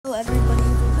everybody,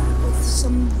 we're back with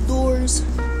some doors.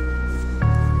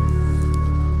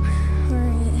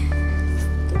 Alright.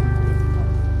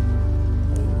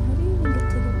 Wait, how do you even get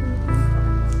to the roof?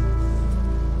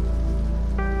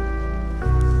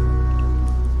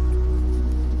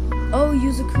 Oh,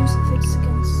 use a crucifix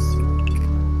against.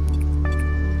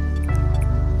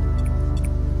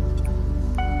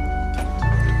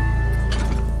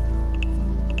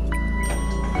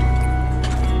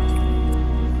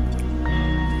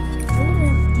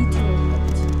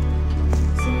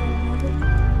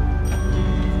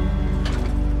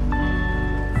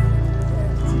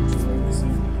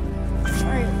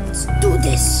 Do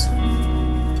this!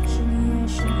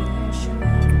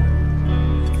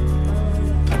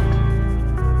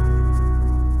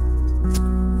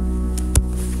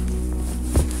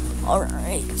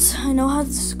 Alright, I know how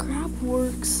the scrap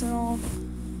works and all.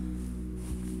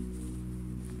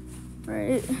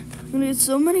 Alright, I'm gonna get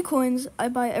so many coins, I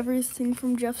buy everything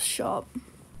from Jeff's shop.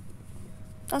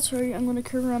 That's right, I'm gonna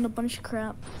carry around a bunch of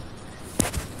crap.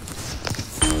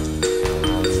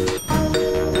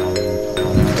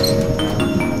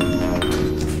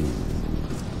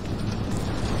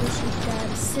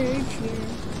 Surge here.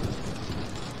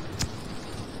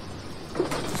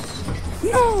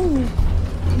 No!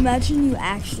 Imagine you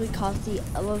actually caught the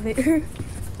elevator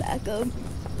back up.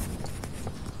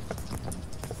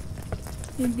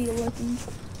 You'd be looking.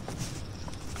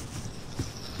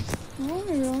 I want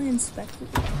to really inspect it.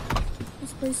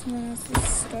 This place has to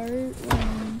start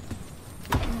when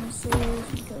solos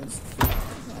because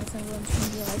I think everyone's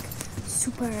gonna be like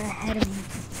super ahead of me.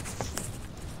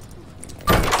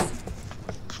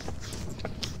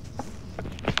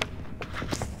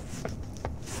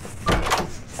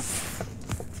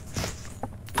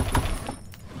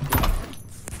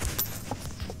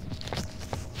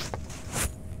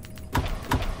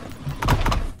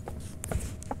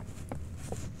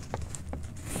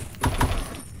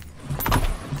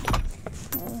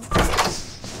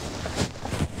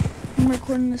 I'm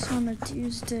recording this on a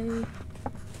Tuesday.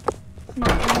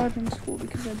 Not allowed in school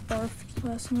because I barfed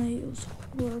last night. It was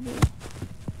horrible.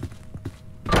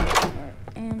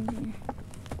 And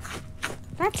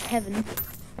that's heaven.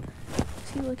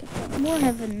 See, look at that. More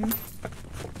heaven.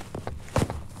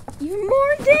 Even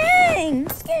more. Dang!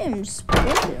 This game's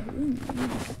spoiled.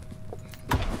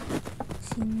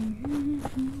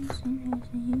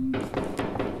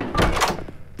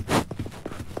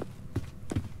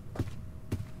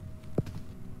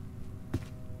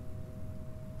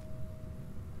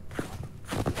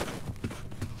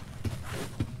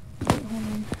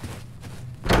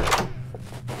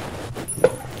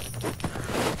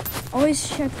 Always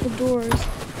check the doors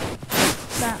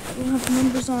that will have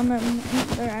numbers on them and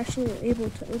they're actually able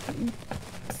to open.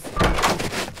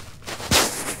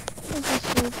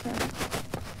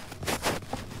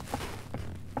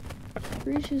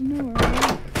 Screech is nowhere,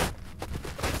 right?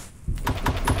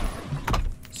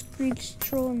 Screech,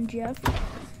 Troll, and Jeff.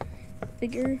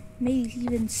 Figure, maybe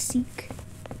even Seek.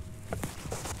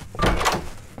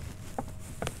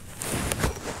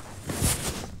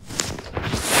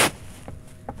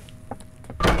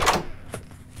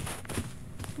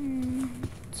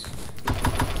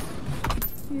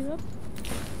 Yep.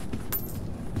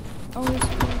 Always do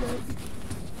that.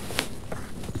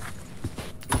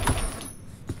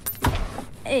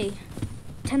 Hey,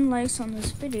 10 likes on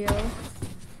this video.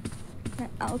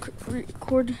 I'll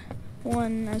record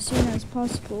one as soon as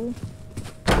possible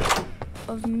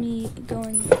of me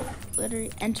going,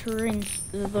 literally entering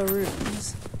the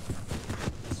rooms.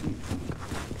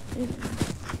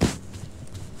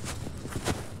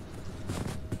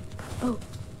 Oh.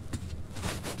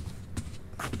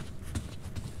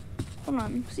 Hold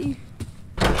on, see?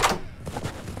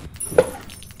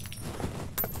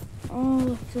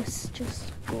 All of this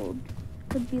just gold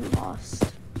could be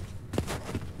lost.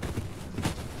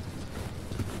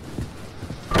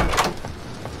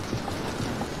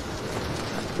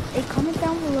 Hey, comment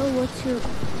down below what's your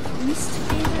least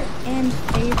favorite and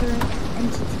favorite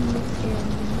entity in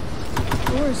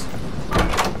yours.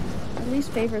 My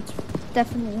least favorite's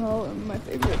definitely Hull, and my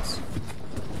favorite's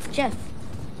Jeff.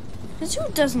 Because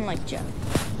who doesn't like Jeff?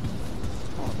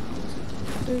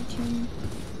 13.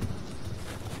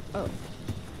 Oh.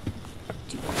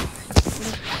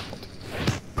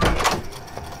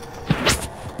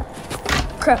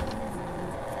 Crap.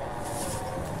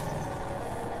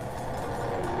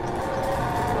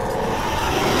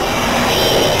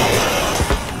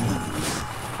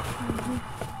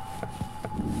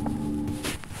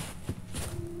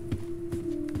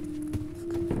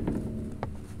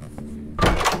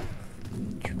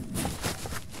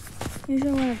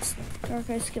 Usually when it's dark,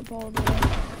 I skip all of it.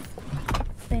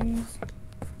 things,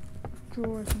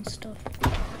 drawers and stuff.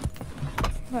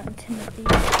 Got Timothy.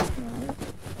 That's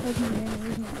the main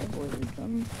reason I avoided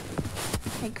them.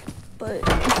 Like, but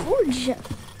before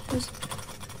was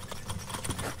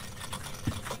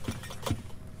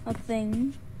a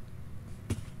thing.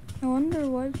 I wonder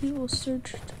why people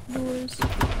searched doors.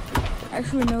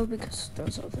 Actually, no, because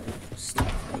there's other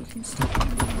stuff that you can stick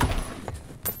in there.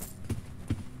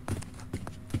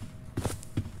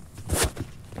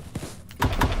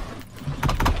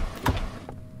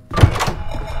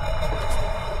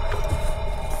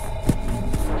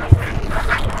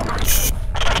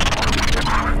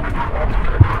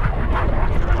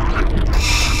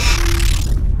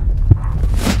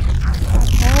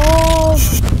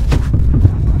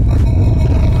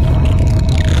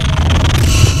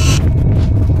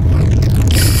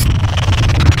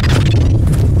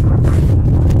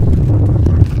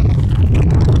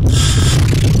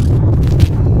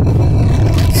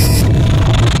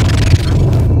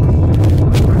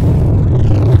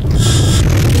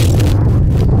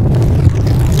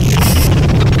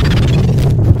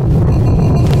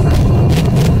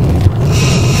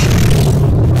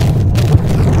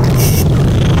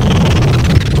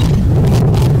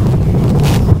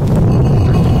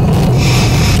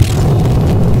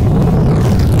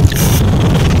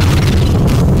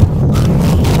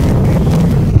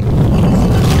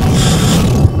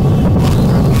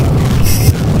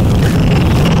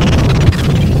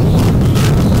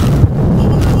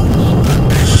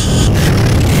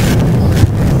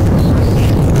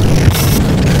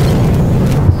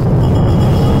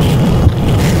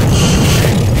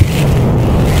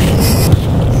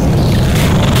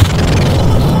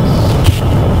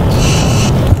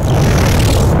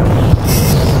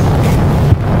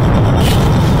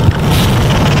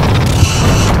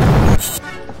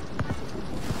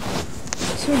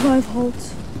 Survive halt.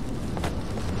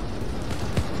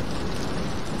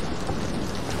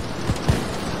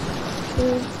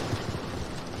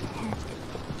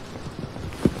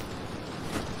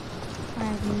 I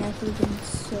have never been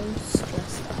so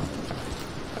stressed out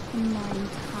in my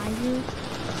entire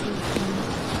freaking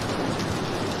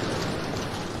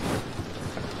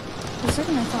For a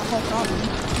second I thought Hulk got me.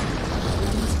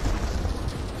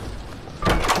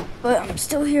 But I'm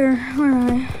still here,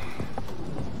 alright.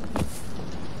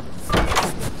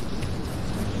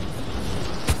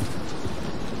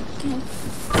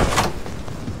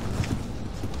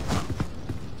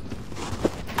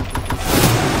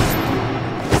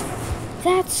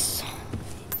 That's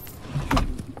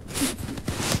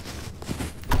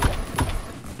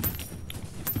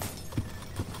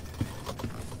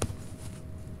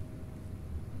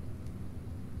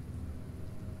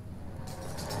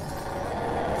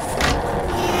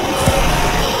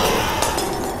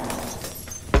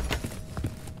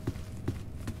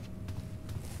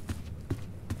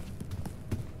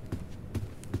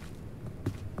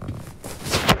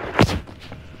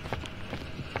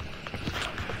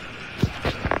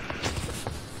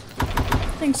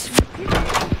thanks.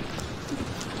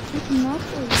 Not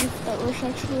the roof that was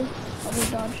actually other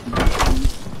dodging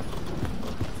things.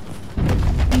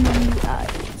 And then the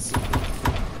eyes.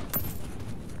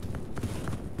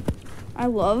 I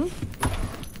love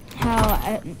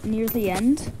how near the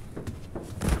end,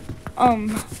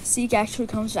 Zeke actually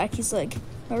comes back. He's like,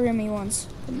 hurry me once,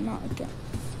 but not again.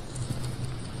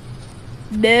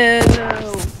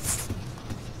 No.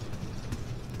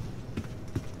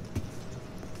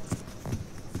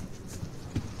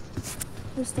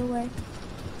 Just the way.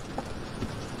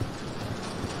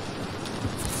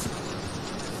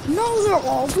 No, they're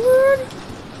all blurred.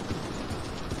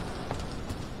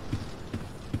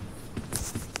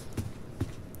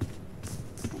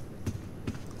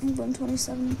 I'm going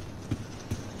 27.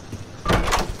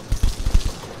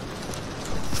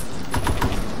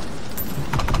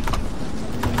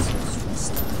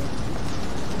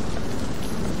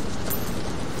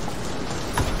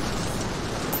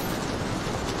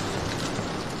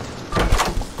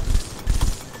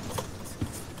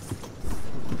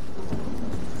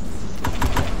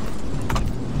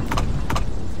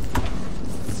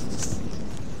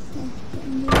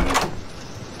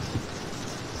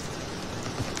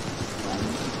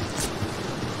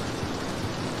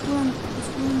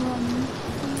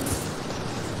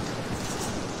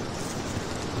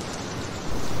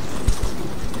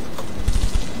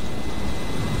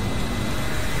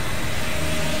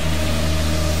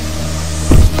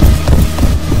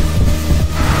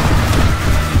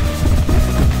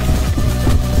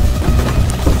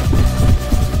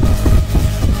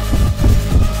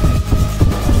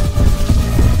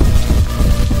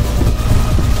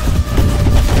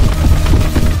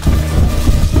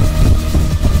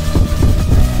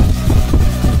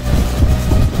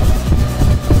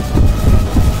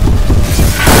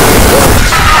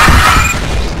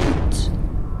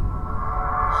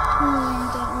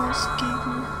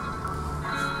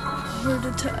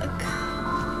 attack.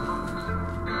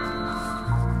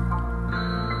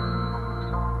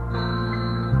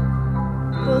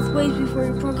 Both ways before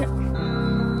you proc it.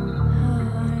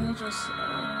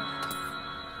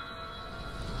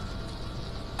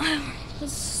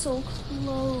 It's so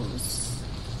close.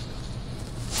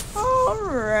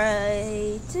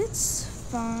 Alright, it's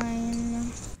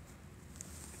fine.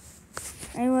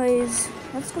 Anyways,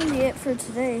 that's gonna be it for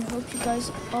today. Hope you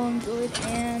guys all enjoyed,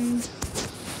 and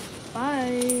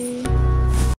bye.